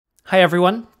Hi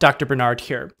everyone, Dr. Bernard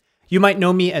here. You might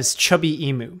know me as Chubby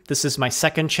Emu. This is my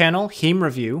second channel, Heme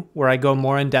Review, where I go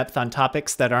more in depth on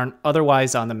topics that aren't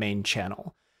otherwise on the main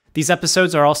channel. These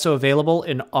episodes are also available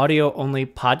in audio-only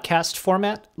podcast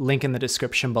format, link in the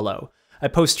description below. I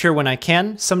post here when I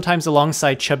can, sometimes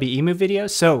alongside Chubby Emu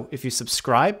videos, so if you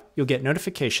subscribe, you'll get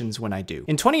notifications when I do.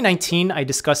 In 2019, I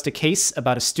discussed a case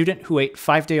about a student who ate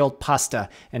 5-day-old pasta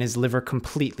and his liver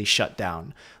completely shut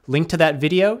down. Link to that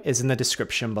video is in the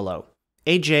description below.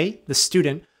 AJ, the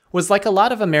student, was like a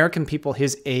lot of American people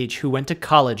his age who went to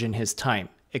college in his time,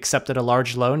 accepted a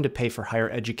large loan to pay for higher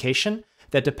education,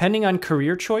 that depending on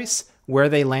career choice, where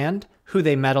they land, who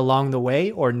they met along the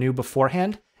way or knew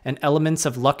beforehand, and elements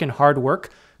of luck and hard work,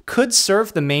 could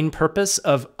serve the main purpose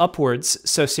of upwards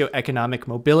socioeconomic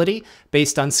mobility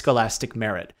based on scholastic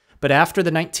merit, but after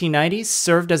the 1990s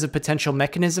served as a potential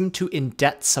mechanism to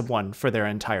indebt someone for their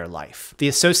entire life. The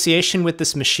association with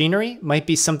this machinery might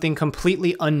be something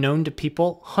completely unknown to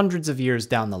people hundreds of years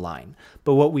down the line,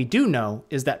 but what we do know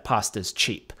is that pasta's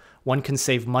cheap. One can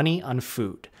save money on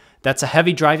food. That's a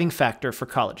heavy driving factor for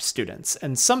college students,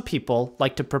 and some people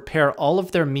like to prepare all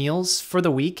of their meals for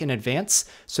the week in advance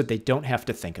so they don't have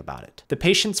to think about it. The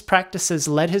patient's practices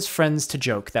led his friends to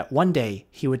joke that one day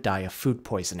he would die of food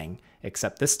poisoning,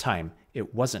 except this time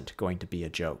it wasn't going to be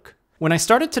a joke. When I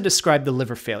started to describe the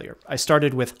liver failure, I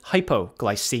started with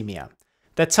hypoglycemia.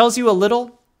 That tells you a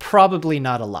little, probably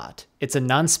not a lot. It's a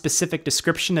non-specific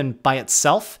description, and by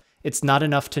itself, it's not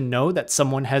enough to know that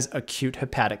someone has acute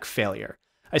hepatic failure.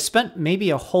 I spent maybe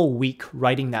a whole week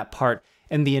writing that part,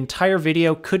 and the entire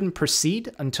video couldn't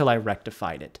proceed until I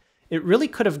rectified it. It really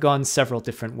could have gone several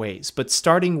different ways, but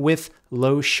starting with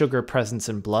low sugar presence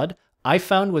in blood, I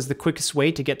found was the quickest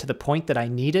way to get to the point that I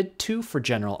needed to for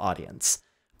general audience.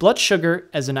 Blood sugar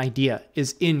as an idea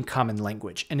is in common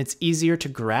language, and it's easier to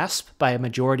grasp by a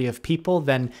majority of people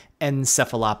than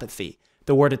encephalopathy,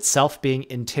 the word itself being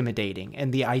intimidating,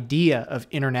 and the idea of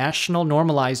international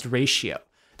normalized ratio.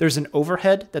 There's an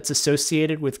overhead that's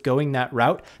associated with going that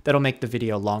route that'll make the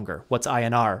video longer. What's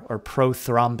INR, or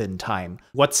prothrombin time?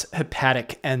 What's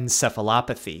hepatic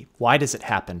encephalopathy? Why does it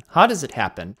happen? How does it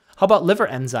happen? How about liver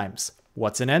enzymes?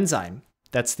 What's an enzyme?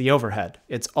 That's the overhead.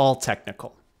 It's all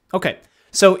technical. Okay,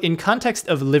 so in context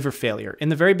of liver failure, in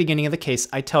the very beginning of the case,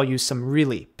 I tell you some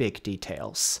really big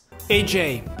details.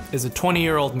 AJ is a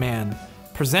 20-year-old man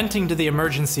presenting to the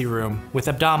emergency room with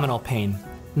abdominal pain,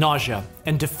 nausea,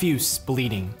 and diffuse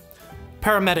bleeding.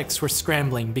 Paramedics were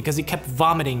scrambling because he kept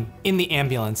vomiting in the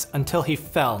ambulance until he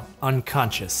fell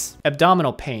unconscious.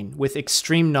 Abdominal pain with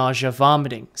extreme nausea,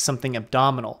 vomiting, something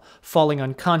abdominal, falling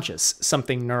unconscious,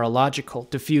 something neurological,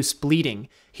 diffuse bleeding.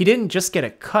 He didn't just get a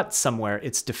cut somewhere,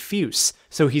 it's diffuse,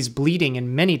 so he's bleeding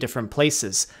in many different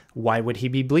places. Why would he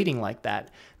be bleeding like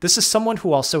that? This is someone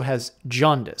who also has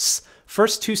jaundice.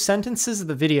 First two sentences of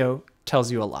the video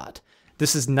tells you a lot.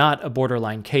 This is not a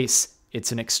borderline case,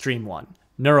 it's an extreme one.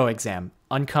 Neuroexam,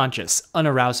 unconscious,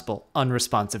 unarousable,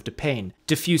 unresponsive to pain.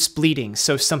 Diffuse bleeding,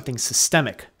 so something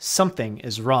systemic. Something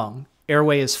is wrong.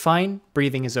 Airway is fine,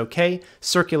 breathing is okay,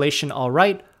 circulation all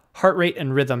right, heart rate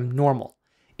and rhythm normal.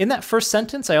 In that first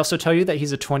sentence, I also tell you that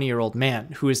he's a 20-year-old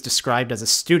man who is described as a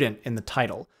student in the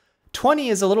title. 20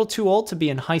 is a little too old to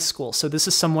be in high school, so this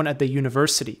is someone at the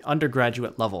university,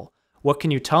 undergraduate level. What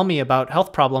can you tell me about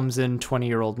health problems in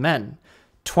 20-year-old men?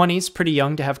 20 is pretty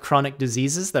young to have chronic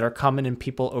diseases that are common in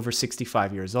people over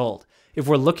 65 years old. If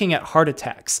we're looking at heart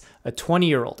attacks, a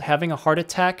 20-year-old having a heart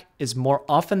attack is more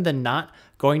often than not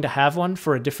going to have one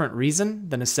for a different reason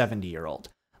than a 70-year-old.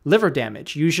 Liver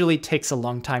damage usually takes a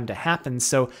long time to happen,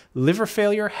 so liver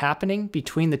failure happening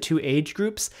between the two age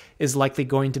groups is likely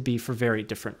going to be for very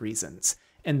different reasons.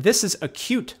 And this is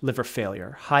acute liver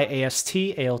failure, high AST,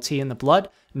 ALT in the blood,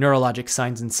 neurologic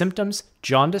signs and symptoms,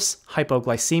 jaundice,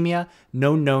 hypoglycemia,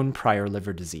 no known prior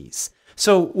liver disease.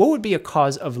 So what would be a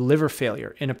cause of liver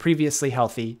failure in a previously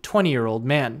healthy 20-year-old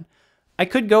man? I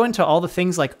could go into all the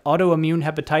things like autoimmune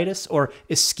hepatitis or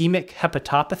ischemic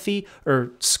hepatopathy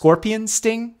or scorpion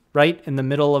sting, right in the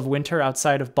middle of winter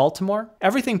outside of Baltimore.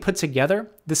 Everything put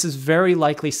together, this is very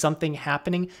likely something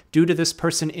happening due to this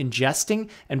person ingesting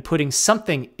and putting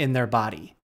something in their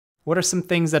body. What are some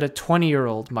things that a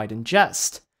 20-year-old might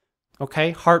ingest?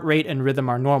 Okay, heart rate and rhythm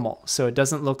are normal, so it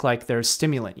doesn't look like there's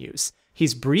stimulant use.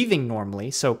 He's breathing normally,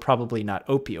 so probably not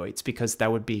opioids, because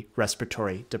that would be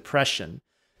respiratory depression.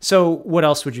 So what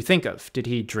else would you think of? Did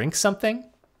he drink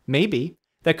something? Maybe.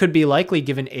 That could be likely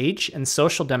given age and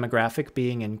social demographic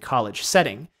being in college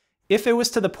setting. If it was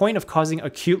to the point of causing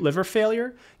acute liver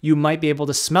failure, you might be able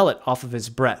to smell it off of his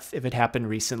breath if it happened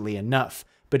recently enough.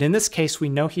 But in this case, we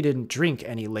know he didn't drink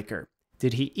any liquor.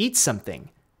 Did he eat something?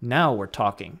 Now we're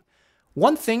talking.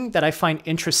 One thing that I find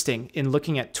interesting in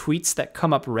looking at tweets that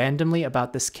come up randomly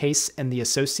about this case and the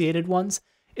associated ones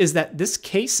is that this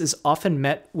case is often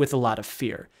met with a lot of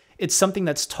fear. It's something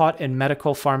that's taught in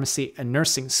medical, pharmacy, and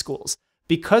nursing schools.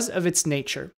 Because of its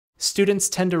nature, students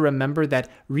tend to remember that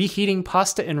reheating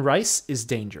pasta and rice is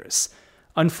dangerous.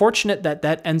 Unfortunate that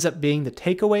that ends up being the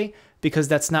takeaway, because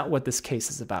that's not what this case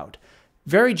is about.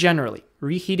 Very generally,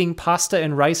 reheating pasta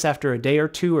and rice after a day or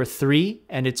 2 or 3,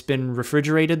 and it's been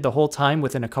refrigerated the whole time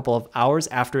within a couple of hours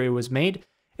after it was made,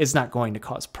 is not going to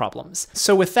cause problems.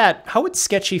 So with that, how would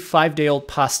sketchy 5-day-old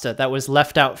pasta that was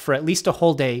left out for at least a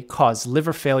whole day cause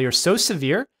liver failure so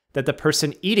severe that the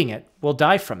person eating it will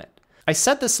die from it? I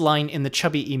said this line in the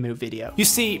Chubby Emu video. You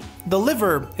see, the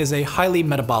liver is a highly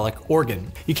metabolic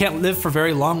organ. You can't live for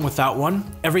very long without one.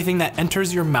 Everything that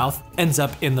enters your mouth ends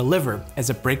up in the liver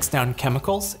as it breaks down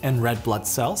chemicals and red blood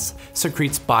cells,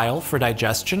 secretes bile for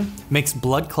digestion, makes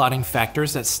blood clotting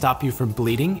factors that stop you from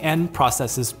bleeding, and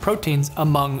processes proteins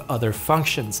among other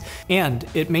functions. And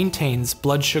it maintains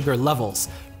blood sugar levels,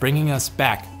 bringing us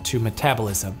back to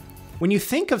metabolism. When you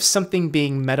think of something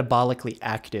being metabolically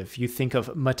active, you think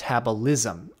of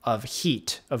metabolism, of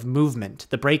heat, of movement,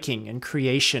 the breaking and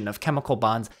creation of chemical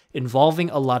bonds involving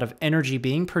a lot of energy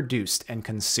being produced and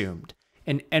consumed.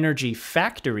 An energy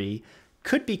factory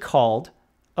could be called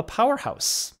a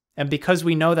powerhouse. And because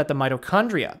we know that the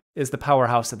mitochondria is the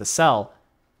powerhouse of the cell,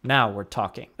 now we're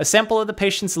talking. A sample of the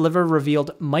patient's liver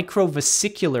revealed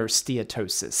microvesicular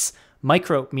steatosis.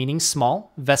 Micro meaning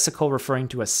small, vesicle referring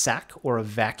to a sac or a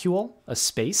vacuole, a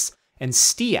space, and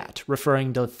steat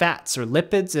referring to fats or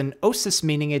lipids, and osis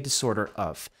meaning a disorder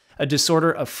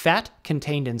of fat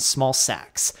contained in small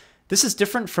sacs. This is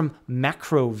different from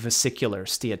macrovesicular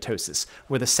steatosis,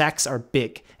 where the sacs are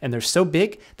big, and they're so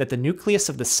big that the nucleus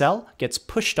of the cell gets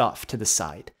pushed off to the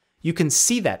side. You can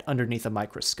see that underneath a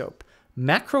microscope.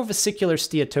 Macrovesicular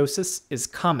steatosis is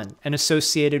common and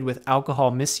associated with alcohol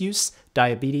misuse,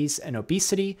 diabetes, and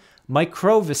obesity.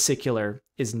 Microvesicular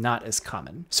is not as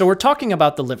common. So we're talking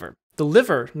about the liver. The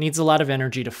liver needs a lot of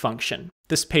energy to function.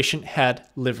 This patient had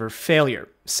liver failure.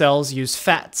 Cells use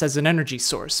fats as an energy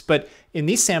source, but in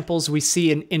these samples we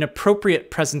see an inappropriate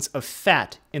presence of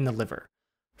fat in the liver.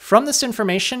 From this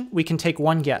information, we can take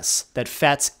one guess, that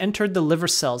fats entered the liver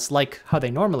cells like how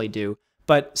they normally do,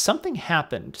 but something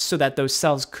happened so that those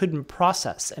cells couldn't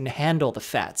process and handle the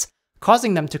fats,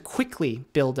 causing them to quickly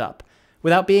build up.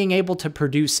 Without being able to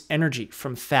produce energy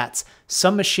from fats,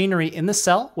 some machinery in the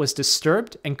cell was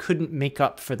disturbed and couldn't make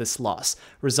up for this loss,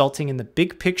 resulting in the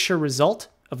big picture result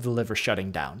of the liver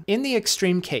shutting down. In the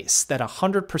extreme case that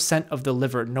 100% of the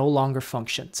liver no longer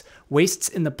functions, wastes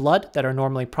in the blood that are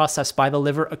normally processed by the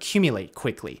liver accumulate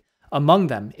quickly. Among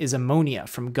them is ammonia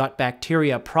from gut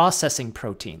bacteria processing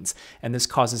proteins, and this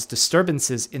causes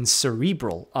disturbances in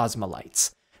cerebral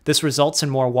osmolytes. This results in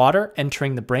more water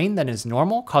entering the brain than is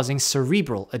normal, causing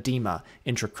cerebral edema,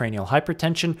 intracranial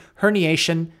hypertension,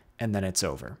 herniation, and then it's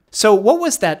over. So what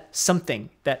was that something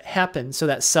that happened so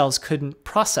that cells couldn't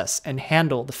process and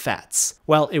handle the fats?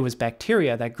 Well, it was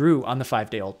bacteria that grew on the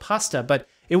 5-day-old pasta, but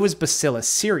it was Bacillus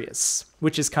cereus,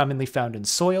 which is commonly found in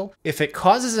soil. If it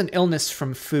causes an illness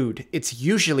from food, it's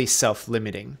usually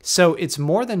self-limiting. So it's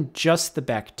more than just the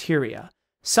bacteria.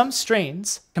 Some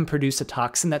strains can produce a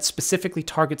toxin that specifically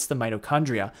targets the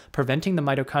mitochondria, preventing the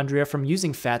mitochondria from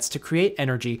using fats to create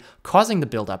energy, causing the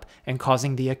buildup and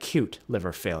causing the acute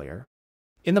liver failure.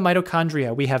 In the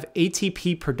mitochondria, we have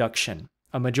ATP production,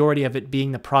 a majority of it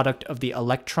being the product of the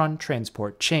electron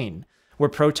transport chain, where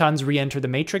protons re-enter the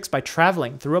matrix by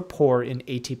traveling through a pore in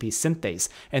ATP synthase,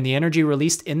 and the energy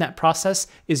released in that process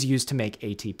is used to make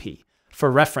ATP.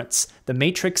 For reference, the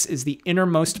matrix is the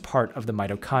innermost part of the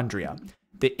mitochondria.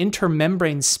 The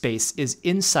intermembrane space is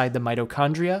inside the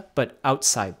mitochondria, but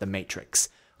outside the matrix.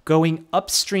 Going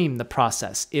upstream the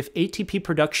process, if ATP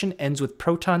production ends with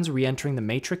protons re-entering the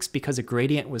matrix because a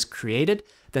gradient was created,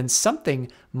 then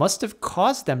something must have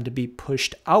caused them to be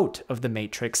pushed out of the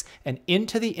matrix and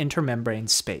into the intermembrane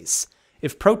space.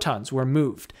 If protons were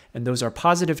moved, and those are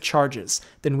positive charges,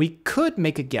 then we could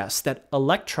make a guess that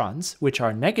electrons, which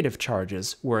are negative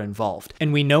charges, were involved.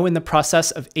 And we know in the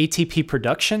process of ATP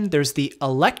production, there's the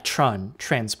electron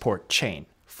transport chain.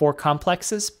 4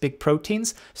 complexes, big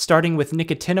proteins, starting with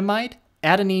nicotinamide,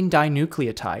 adenine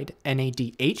dinucleotide,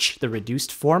 NADH, the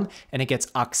reduced form, and it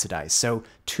gets oxidized. So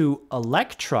 2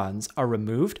 electrons are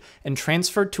removed and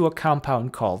transferred to a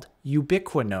compound called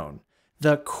ubiquinone.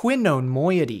 The quinone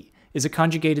moiety is a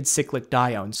conjugated cyclic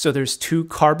dione, so there's 2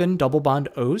 carbon double bond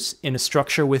O's in a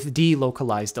structure with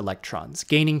delocalized electrons.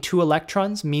 Gaining 2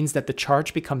 electrons means that the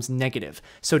charge becomes negative,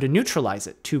 so to neutralize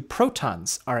it, 2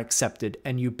 protons are accepted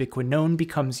and ubiquinone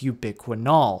becomes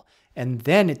ubiquinol, and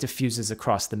then it diffuses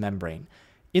across the membrane.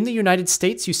 In the United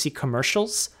States, you see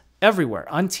commercials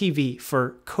everywhere on TV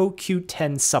for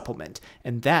CoQ10 supplement,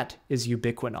 and that is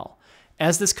ubiquinol.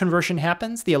 As this conversion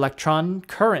happens, the electron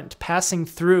current passing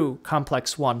through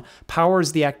complex 1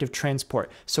 powers the active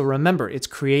transport. So remember, it's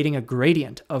creating a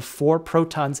gradient of 4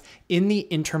 protons in the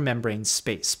intermembrane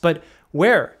space. But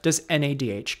where does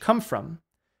NADH come from?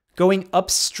 Going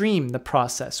upstream the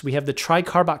process, we have the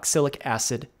tricarboxylic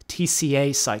acid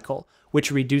TCA cycle, which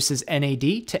reduces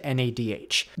NAD to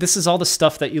NADH. This is all the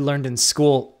stuff that you learned in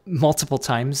school multiple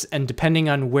times, and depending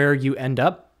on where you end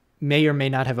up, may or may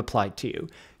not have applied to you.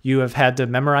 You have had to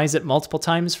memorize it multiple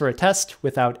times for a test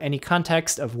without any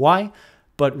context of why,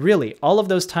 but really, all of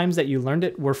those times that you learned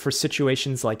it were for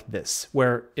situations like this,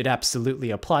 where it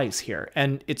absolutely applies here.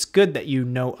 And it's good that you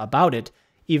know about it,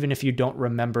 even if you don't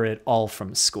remember it all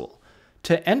from school.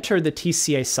 To enter the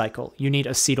TCA cycle, you need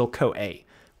acetyl-CoA.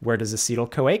 Where does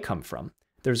acetyl-CoA come from?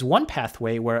 There's one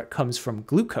pathway where it comes from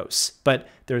glucose, but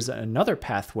there's another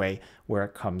pathway where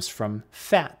it comes from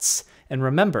fats. And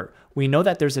remember, we know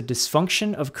that there's a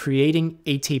dysfunction of creating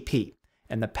ATP,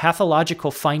 and the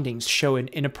pathological findings show an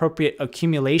inappropriate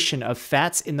accumulation of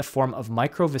fats in the form of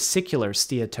microvesicular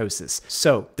steatosis.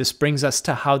 So this brings us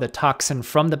to how the toxin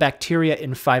from the bacteria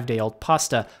in 5-day-old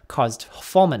pasta caused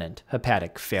fulminant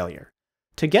hepatic failure.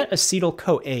 To get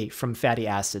acetyl-CoA from fatty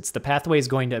acids, the pathway is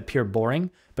going to appear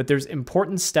boring, but there's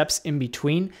important steps in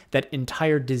between that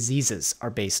entire diseases are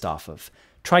based off of.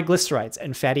 Triglycerides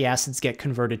and fatty acids get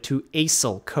converted to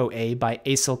acyl-CoA by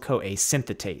acyl-CoA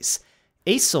synthetase.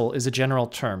 Acyl is a general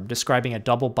term describing a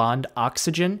double bond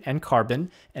oxygen and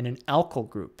carbon and an alkyl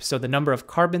group, so the number of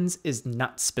carbons is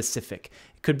not specific.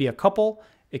 It could be a couple,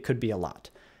 it could be a lot.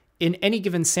 In any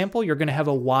given sample, you're going to have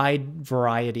a wide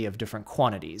variety of different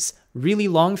quantities. Really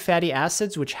long fatty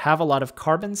acids, which have a lot of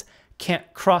carbons,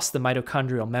 can't cross the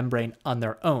mitochondrial membrane on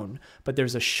their own, but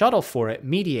there's a shuttle for it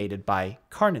mediated by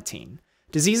carnitine.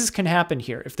 Diseases can happen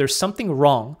here if there's something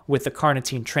wrong with the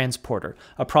carnitine transporter,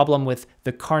 a problem with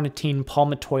the carnitine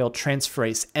palmitoyl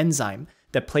transferase enzyme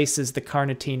that places the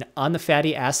carnitine on the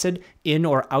fatty acid in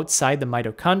or outside the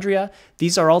mitochondria.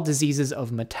 These are all diseases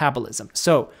of metabolism.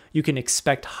 So you can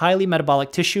expect highly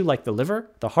metabolic tissue like the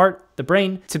liver, the heart, the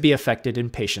brain to be affected in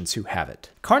patients who have it.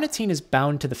 Carnitine is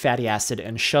bound to the fatty acid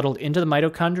and shuttled into the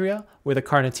mitochondria, where the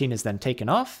carnitine is then taken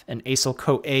off and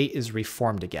acyl-CoA is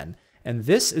reformed again. And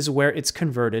this is where it's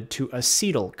converted to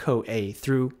acetyl-CoA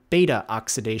through beta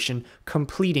oxidation,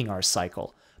 completing our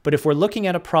cycle. But if we're looking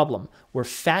at a problem where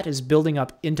fat is building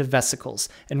up into vesicles,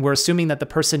 and we're assuming that the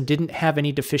person didn't have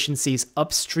any deficiencies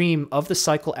upstream of the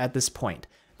cycle at this point,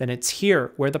 then it's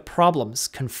here where the problems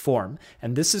can form,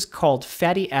 and this is called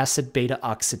fatty acid beta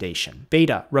oxidation.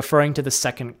 Beta referring to the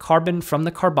second carbon from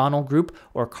the carbonyl group,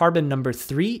 or carbon number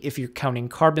 3 if you're counting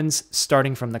carbons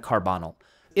starting from the carbonyl.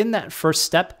 In that first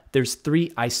step, there's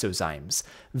 3 isozymes: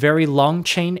 very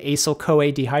long-chain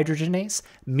acyl-CoA dehydrogenase,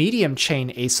 medium-chain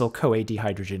acyl-CoA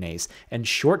dehydrogenase, and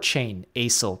short-chain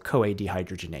acyl-CoA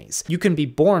dehydrogenase. You can be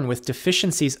born with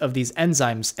deficiencies of these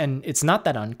enzymes, and it's not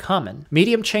that uncommon.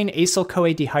 Medium-chain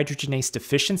acyl-CoA dehydrogenase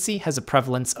deficiency has a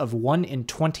prevalence of 1 in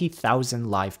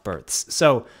 20,000 live births.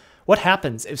 So what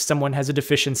happens if someone has a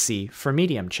deficiency for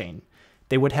medium-chain?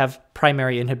 They would have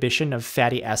primary inhibition of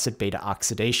fatty acid beta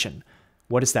oxidation.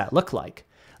 What does that look like?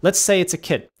 Let's say it's a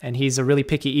kid and he's a really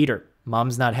picky eater.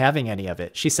 Mom's not having any of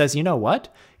it. She says, you know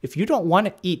what? If you don't want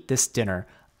to eat this dinner,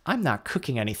 I'm not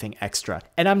cooking anything extra,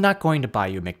 and I'm not going to buy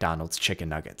you McDonald's chicken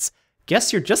nuggets.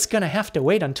 Guess you're just going to have to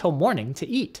wait until morning to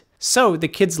eat. So the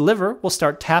kid's liver will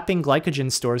start tapping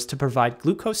glycogen stores to provide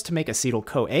glucose to make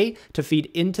acetyl-CoA to feed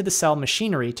into the cell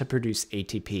machinery to produce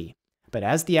ATP. But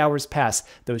as the hours pass,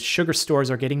 those sugar stores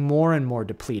are getting more and more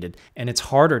depleted, and it's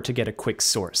harder to get a quick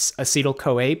source.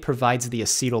 Acetyl-CoA provides the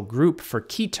acetyl group for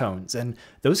ketones, and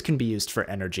those can be used for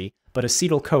energy, but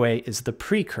acetyl-CoA is the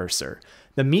precursor.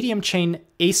 The medium-chain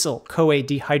acyl-CoA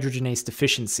dehydrogenase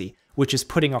deficiency, which is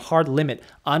putting a hard limit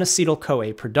on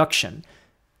acetyl-CoA production,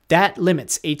 that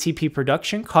limits ATP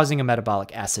production, causing a metabolic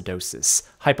acidosis.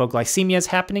 Hypoglycemia is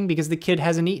happening because the kid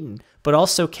hasn't eaten, but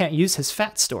also can't use his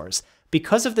fat stores.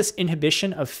 Because of this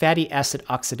inhibition of fatty acid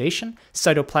oxidation,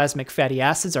 cytoplasmic fatty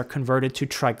acids are converted to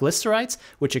triglycerides,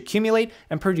 which accumulate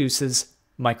and produces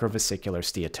microvesicular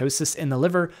steatosis in the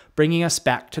liver, bringing us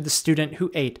back to the student who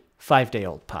ate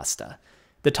 5-day-old pasta.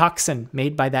 The toxin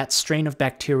made by that strain of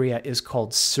bacteria is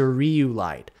called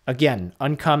cereulide. Again,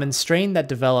 uncommon strain that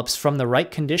develops from the right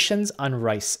conditions on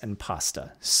rice and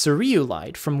pasta.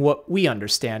 Cereulide, from what we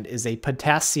understand, is a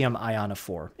potassium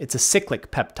ionophore. It's a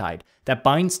cyclic peptide that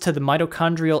binds to the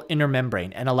mitochondrial inner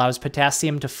membrane and allows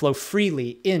potassium to flow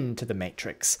freely into the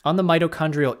matrix. On the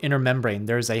mitochondrial inner membrane,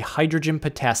 there is a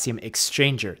hydrogen-potassium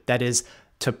exchanger, that is,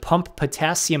 to pump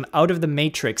potassium out of the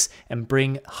matrix and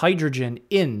bring hydrogen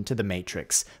into the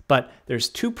matrix. But there's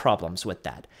two problems with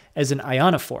that. As an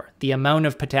ionophore, the amount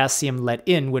of potassium let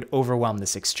in would overwhelm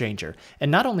this exchanger.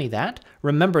 And not only that,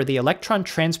 remember the electron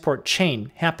transport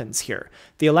chain happens here.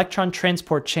 The electron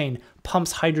transport chain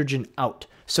pumps hydrogen out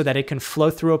so that it can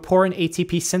flow through a pore in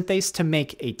ATP synthase to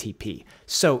make ATP.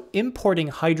 So importing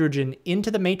hydrogen into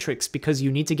the matrix because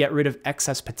you need to get rid of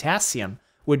excess potassium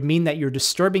would mean that you're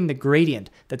disturbing the gradient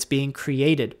that's being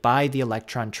created by the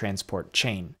electron transport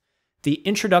chain. The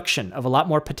introduction of a lot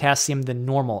more potassium than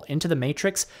normal into the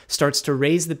matrix starts to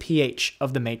raise the pH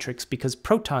of the matrix because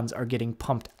protons are getting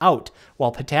pumped out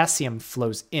while potassium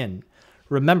flows in.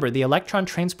 Remember, the electron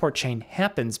transport chain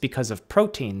happens because of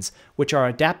proteins, which are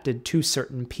adapted to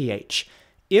certain pH.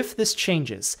 If this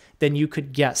changes, then you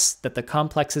could guess that the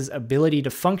complex's ability to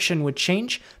function would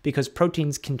change because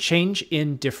proteins can change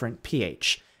in different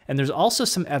pH. And there's also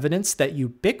some evidence that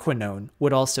ubiquinone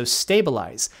would also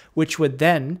stabilize, which would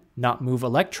then not move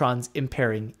electrons,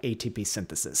 impairing ATP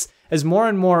synthesis. As more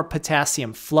and more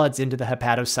potassium floods into the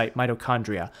hepatocyte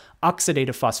mitochondria,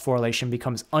 oxidative phosphorylation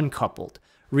becomes uncoupled.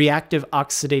 Reactive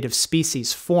oxidative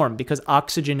species form because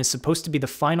oxygen is supposed to be the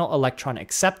final electron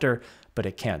acceptor, but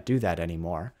it can't do that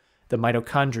anymore. The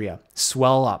mitochondria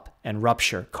swell up and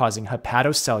rupture, causing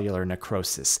hepatocellular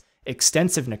necrosis.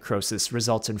 Extensive necrosis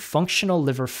results in functional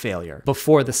liver failure.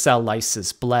 Before the cell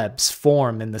lyses, blebs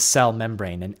form in the cell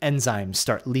membrane and enzymes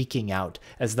start leaking out.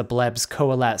 As the blebs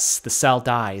coalesce, the cell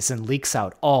dies and leaks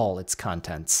out all its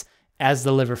contents. As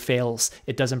the liver fails,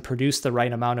 it doesn't produce the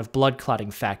right amount of blood clotting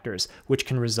factors, which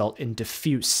can result in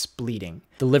diffuse bleeding.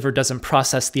 The liver doesn't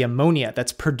process the ammonia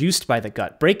that's produced by the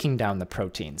gut, breaking down the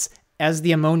proteins. As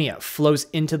the ammonia flows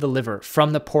into the liver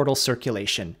from the portal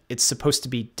circulation, it's supposed to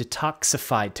be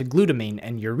detoxified to glutamine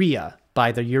and urea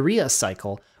by the urea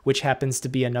cycle, which happens to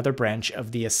be another branch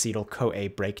of the acetyl-CoA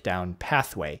breakdown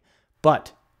pathway.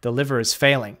 But the liver is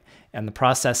failing, and the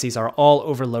processes are all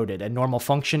overloaded and normal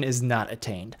function is not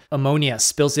attained. Ammonia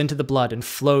spills into the blood and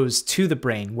flows to the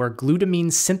brain, where glutamine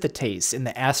synthetase in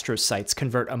the astrocytes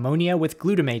convert ammonia with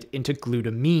glutamate into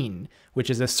glutamine, which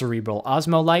is a cerebral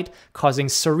osmolyte, causing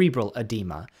cerebral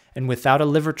edema. And without a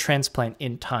liver transplant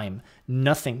in time,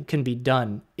 nothing can be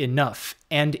done enough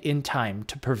and in time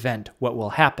to prevent what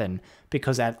will happen,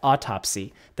 because at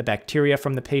autopsy, the bacteria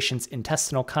from the patient's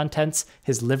intestinal contents,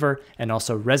 his liver, and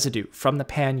also residue from the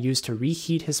pan used to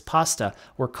reheat his pasta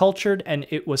were cultured, and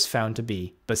it was found to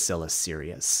be Bacillus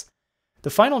cereus. The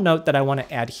final note that I want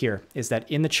to add here is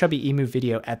that in the Chubby Emu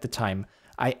video at the time,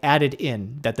 I added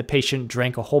in that the patient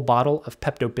drank a whole bottle of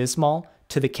Pepto-Bismol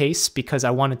to the case because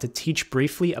I wanted to teach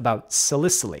briefly about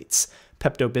salicylates.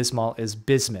 Pepto-Bismol is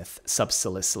bismuth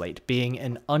subsalicylate, being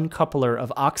an uncoupler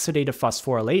of oxidative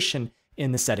phosphorylation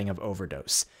in the setting of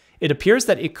overdose. It appears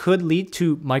that it could lead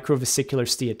to microvesicular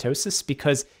steatosis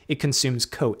because it consumes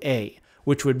CoA,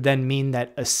 which would then mean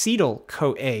that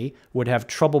acetyl-CoA would have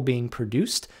trouble being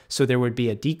produced, so there would be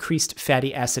a decreased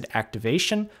fatty acid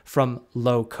activation from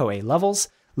low CoA levels,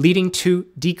 leading to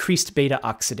decreased beta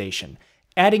oxidation.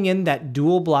 Adding in that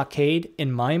dual blockade,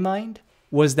 in my mind,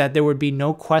 was that there would be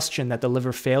no question that the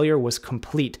liver failure was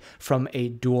complete from a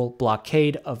dual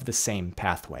blockade of the same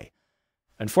pathway.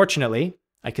 Unfortunately,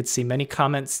 I could see many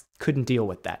comments couldn't deal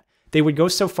with that. They would go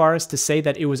so far as to say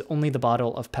that it was only the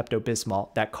bottle of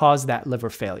Pepto-Bismol that caused that liver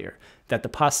failure, that the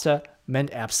pasta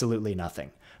meant absolutely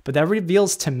nothing. But that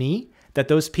reveals to me that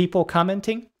those people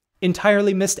commenting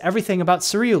entirely missed everything about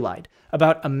cereulide,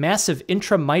 about a massive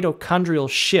intramitochondrial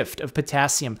shift of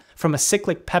potassium from a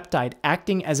cyclic peptide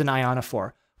acting as an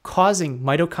ionophore, causing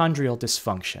mitochondrial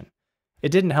dysfunction.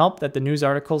 It didn't help that the news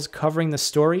articles covering the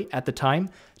story at the time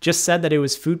just said that it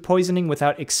was food poisoning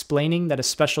without explaining that a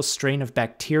special strain of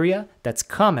bacteria that's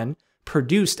common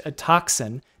produced a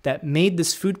toxin that made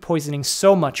this food poisoning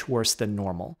so much worse than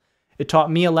normal. It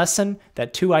taught me a lesson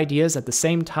that two ideas at the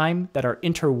same time that are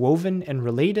interwoven and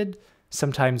related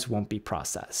sometimes won't be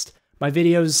processed. My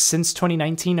videos since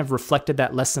 2019 have reflected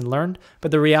that lesson learned, but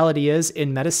the reality is,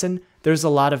 in medicine, there's a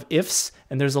lot of ifs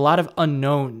and there's a lot of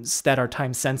unknowns that are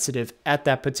time sensitive at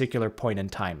that particular point in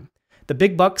time. The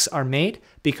big bucks are made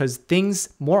because things,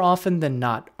 more often than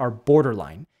not, are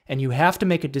borderline, and you have to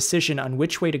make a decision on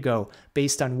which way to go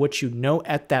based on what you know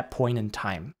at that point in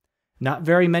time. Not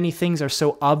very many things are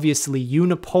so obviously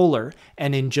unipolar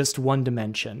and in just one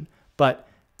dimension, but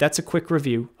that's a quick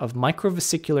review of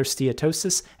microvesicular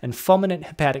steatosis and fulminant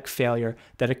hepatic failure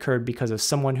that occurred because of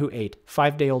someone who ate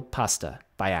 5-day-old pasta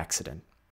by accident.